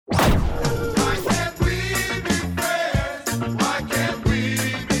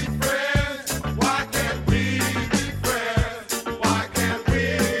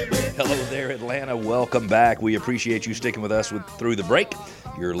welcome back. We appreciate you sticking with us through the break.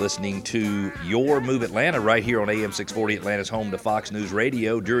 You're listening to Your Move Atlanta right here on AM 640, Atlanta's home to Fox News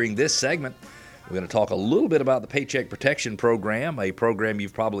Radio. During this segment, we're going to talk a little bit about the Paycheck Protection Program, a program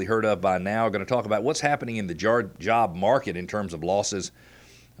you've probably heard of by now. We're going to talk about what's happening in the job market in terms of losses,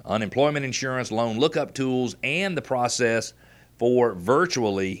 unemployment insurance, loan lookup tools, and the process for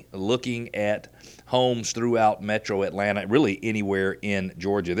virtually looking at homes throughout Metro Atlanta, really anywhere in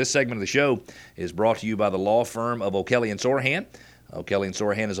Georgia. This segment of the show is brought to you by the law firm of O'Kelly & Sorahan. O'Kelly &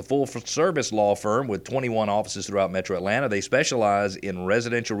 Sorahan is a full-service law firm with 21 offices throughout Metro Atlanta. They specialize in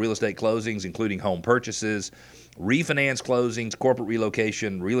residential real estate closings, including home purchases, refinance closings, corporate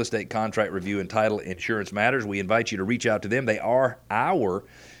relocation, real estate contract review, and title insurance matters. We invite you to reach out to them. They are our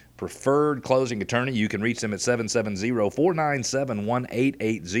preferred closing attorney. You can reach them at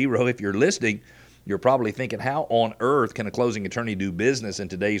 770-497-1880. If you're listening, you're probably thinking, how on earth can a closing attorney do business in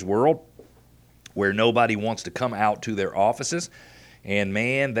today's world where nobody wants to come out to their offices? And,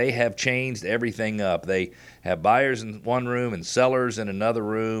 man, they have changed everything up. They have buyers in one room and sellers in another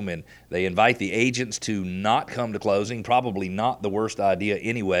room, and they invite the agents to not come to closing, probably not the worst idea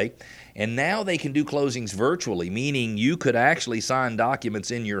anyway. And now they can do closings virtually, meaning you could actually sign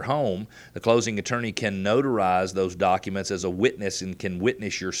documents in your home. The closing attorney can notarize those documents as a witness and can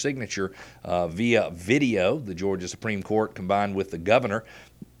witness your signature via video. The Georgia Supreme Court, combined with the governor,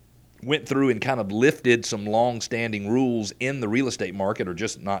 went through and kind of lifted some long-standing rules in the real estate market, or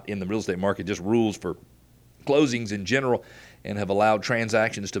just not in the real estate market, just rules for closings in general, and have allowed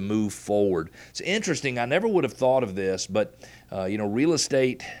transactions to move forward. It's interesting. I never would have thought of this, but, real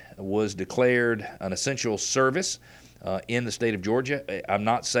estate was declared an essential service in the state of Georgia. I'm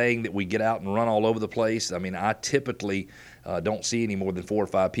not saying that we get out and run all over the place. I mean, I typically don't see any more than 4 or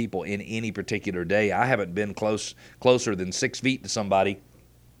 5 people in any particular day. I haven't been closer than 6 feet to somebody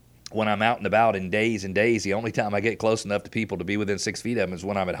when I'm out and about in days and days. The only time I get close enough to people to be within 6 feet of them is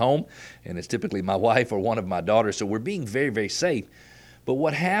when I'm at home, and it's typically my wife or one of my daughters. So we're being very, very safe. But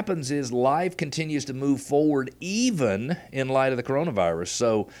what happens is life continues to move forward even in light of the coronavirus.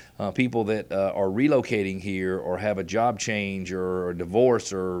 So people that are relocating here or have a job change or a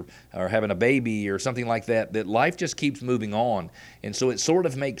divorce or having a baby or something like that, that life just keeps moving on. And so it sort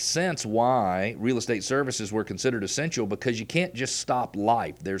of makes sense why real estate services were considered essential, because you can't just stop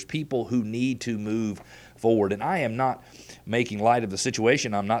life. There's people who need to move forward. And I am not making light of the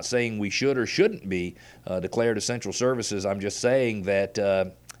situation. I'm not saying we should or shouldn't be declared essential services. I'm just saying that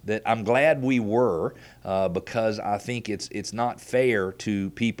that I'm glad we were, because I think it's not fair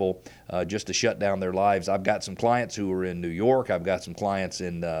to people just to shut down their lives. I've got some clients who are in New York. I've got some clients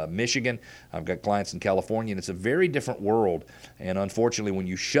in Michigan. I've got clients in California, and it's a very different world. And unfortunately, when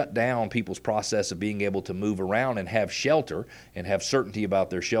you shut down people's process of being able to move around and have shelter and have certainty about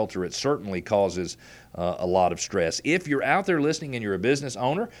their shelter, it certainly causes a lot of stress. If you're out there listening and you're a business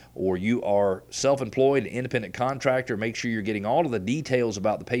owner or you are self-employed, independent contractor, make sure you're getting all of the details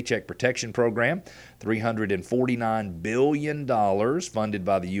about the Paycheck Protection Program. $349 billion funded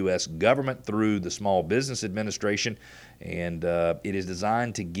by the U.S. government through the Small Business Administration. And it is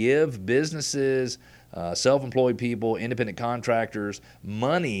designed to give businesses, self-employed people, independent contractors,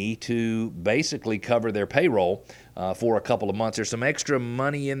 money to basically cover their payroll for a couple of months. There's some extra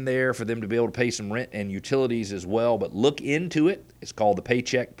money in there for them to be able to pay some rent and utilities as well, but look into it. It's called the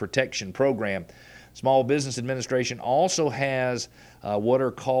Paycheck Protection Program. Small Business Administration also has what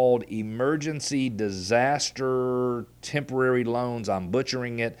are called emergency disaster temporary loans. I'm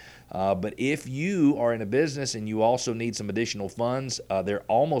butchering it. But if you are in a business and you also need some additional funds, they're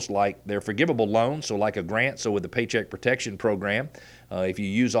almost like they're forgivable loans, so like a grant. So with the Paycheck Protection Program, if you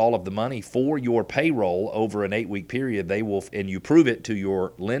use all of the money for your payroll over an 8-week period, they will, and you prove it to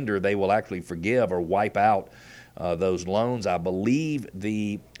your lender, they will actually forgive or wipe out those loans. I believe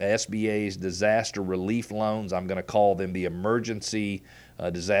the SBA's disaster relief loans, I'm going to call them the emergency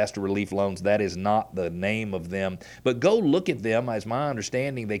disaster relief loans. That is not the name of them. But go look at them. As my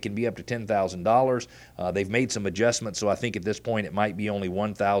understanding, they can be up to $10,000. They've made some adjustments, so I think at this point it might be only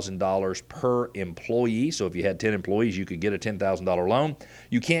 $1,000 per employee. So if you had 10 employees, you could get a $10,000 loan.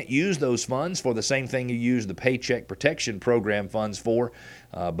 You can't use those funds for the same thing you use the Paycheck Protection Program funds for.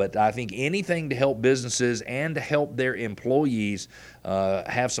 But I think anything to help businesses and to help their employees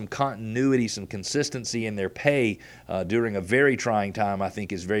have some continuity, some consistency in their pay during a very trying time, I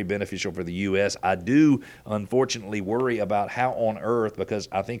think is very beneficial for the U.S. I do, unfortunately, worry about how on earth, because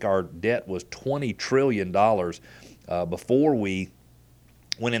I think our debt was $20 trillion before we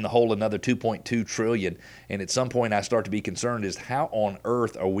went in the hole another 2.2 trillion. And at some point I start to be concerned is how on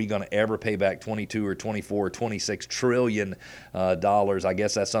earth are we going to ever pay back 22 or 24 or 26 trillion dollars? I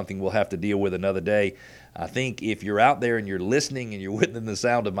guess that's something we'll have to deal with another day. I think if you're out there and you're listening and you're within the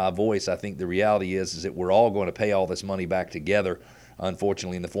sound of my voice, I think the reality is that we're all going to pay all this money back together,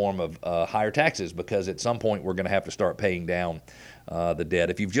 unfortunately, in the form of higher taxes, because at some point we're going to have to start paying down the debt.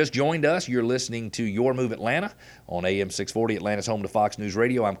 If you've just joined us, you're listening to Your Move Atlanta on AM 640, Atlanta's home to Fox News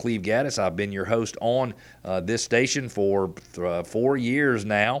Radio. I'm Cleve Gaddis. I've been your host on this station for 4 years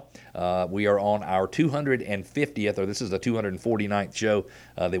now. We are on our 250th, or this is the 249th show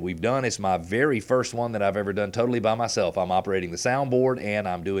that we've done. It's my very first one that I've ever done totally by myself. I'm operating the soundboard, and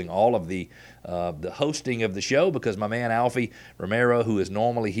I'm doing all of the hosting of the show because my man Alfie Romero, who is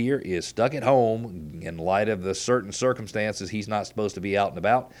normally here, is stuck at home in light of the certain circumstances. He's not supposed to be out and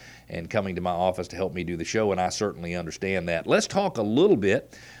about and coming to my office to help me do the show, and I certainly understand that. Let's talk a little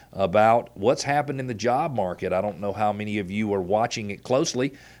bit about what's happened in the job market. I don't know how many of you are watching it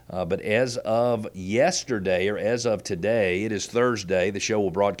closely, but as of yesterday, or as of today, it is Thursday. The show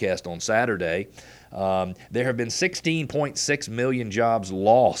will broadcast on Saturday. There have been 16.6 million jobs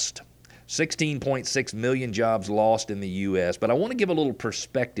lost. 16.6 million jobs lost in the U.S. But I want to give a little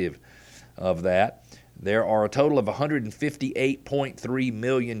perspective of that. There are a total of 158.3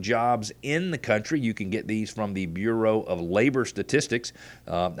 million jobs in the country. You can get these from the Bureau of Labor Statistics.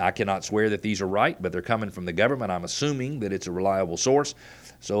 I cannot swear that these are right, but they're coming from the government. I'm assuming that it's a reliable source.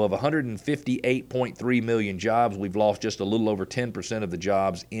 So of 158.3 million jobs, we've lost just a little over 10% of the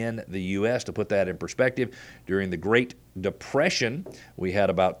jobs in the U.S. To put that in perspective, during the Great Depression, we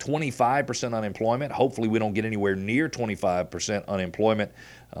had about 25% unemployment. Hopefully we don't get anywhere near 25% unemployment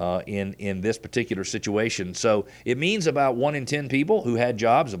in this particular situation. So it means about 1 in 10 people who had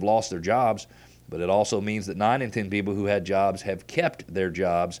jobs have lost their jobs. But it also means that 9 in 10 people who had jobs have kept their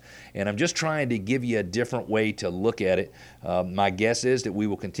jobs. And I'm just trying to give you a different way to look at it. My guess is that we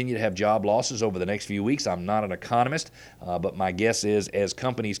will continue to have job losses over the next few weeks. I'm not an economist, but my guess is as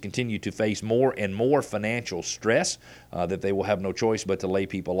companies continue to face more and more financial stress, that they will have no choice but to lay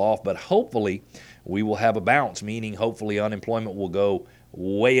people off. But hopefully we will have a bounce, meaning hopefully unemployment will go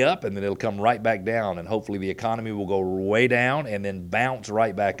way up and then it'll come right back down, and hopefully the economy will go way down and then bounce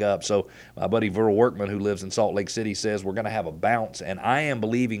right back up. So my buddy Verl Workman, who lives in Salt Lake City, says we're going to have a bounce, and I am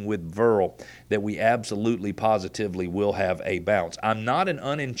believing with Verl that we absolutely positively will have a bounce. I'm not an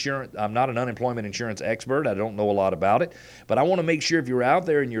unemployment insurance expert. I don't know a lot about it, but I want to make sure if you're out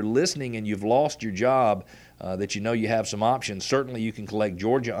there and you're listening and you've lost your job, that you know you have some options. Certainly you can collect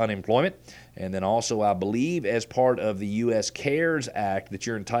Georgia unemployment, and then also I believe as part of the U.S. CARES Act that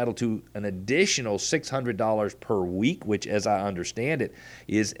you're entitled to an additional $600 per week, which as I understand it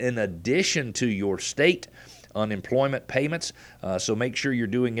is in addition to your state unemployment payments. So make sure you're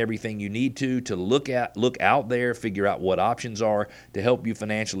doing everything you need to look out there, figure out what options are to help you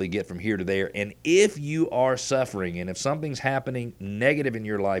financially get from here to there. And if you are suffering and if something's happening negative in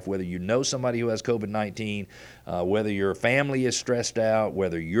your life, whether you know somebody who has COVID-19, whether your family is stressed out,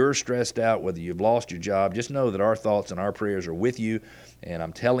 whether you're stressed out, whether you've lost your job, just know that our thoughts and our prayers are with you. And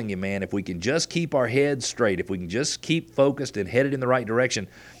I'm telling you, man, if we can just keep our heads straight, if we can just keep focused and headed in the right direction,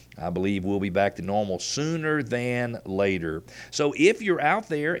 I believe we'll be back to normal sooner than later. So if you're out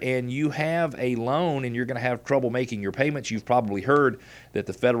there and you have a loan and you're going to have trouble making your payments, you've probably heard that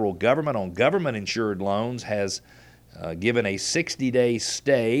the federal government on government-insured loans has given a 60-day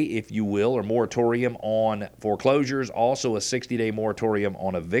stay, if you will, or moratorium on foreclosures, also a 60-day moratorium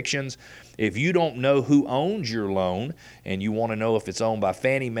on evictions. If you don't know who owns your loan and you want to know if it's owned by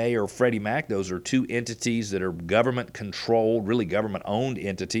Fannie Mae or Freddie Mac, those are two entities that are government-controlled, really government-owned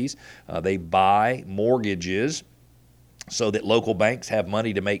entities. They buy mortgages so that local banks have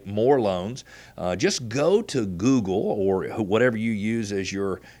money to make more loans. Just go to Google or whatever you use as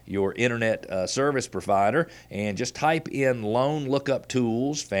your internet service provider and just type in loan lookup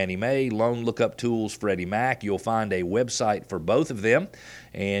tools, Fannie Mae, loan lookup tools, Freddie Mac. You'll find a website for both of them,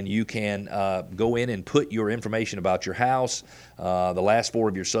 and you can go in and put your information about your house, the last four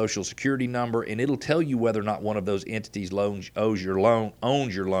of your social security number, and it'll tell you whether or not one of those entities owns your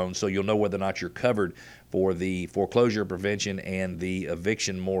loan, so you'll know whether or not you're covered for the foreclosure prevention and the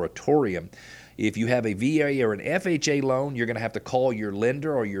eviction moratorium. If you have a VA or an FHA loan, you're going to have to call your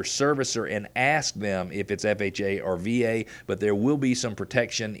lender or your servicer and ask them if it's FHA or VA, but there will be some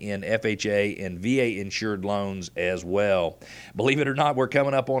protection in FHA and VA insured loans as well. Believe it or not, we're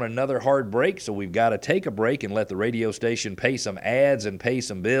coming up on another hard break, so we've got to take a break and let the radio station pay some ads and pay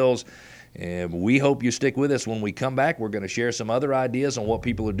some bills. And we hope you stick with us. When we come back, we're going to share some other ideas on what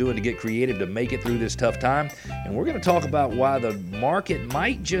people are doing to get creative to make it through this tough time. And we're going to talk about why the market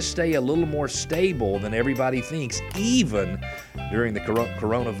might just stay a little more stable than everybody thinks, even during the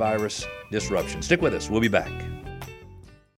coronavirus disruption. Stick with us. We'll be back.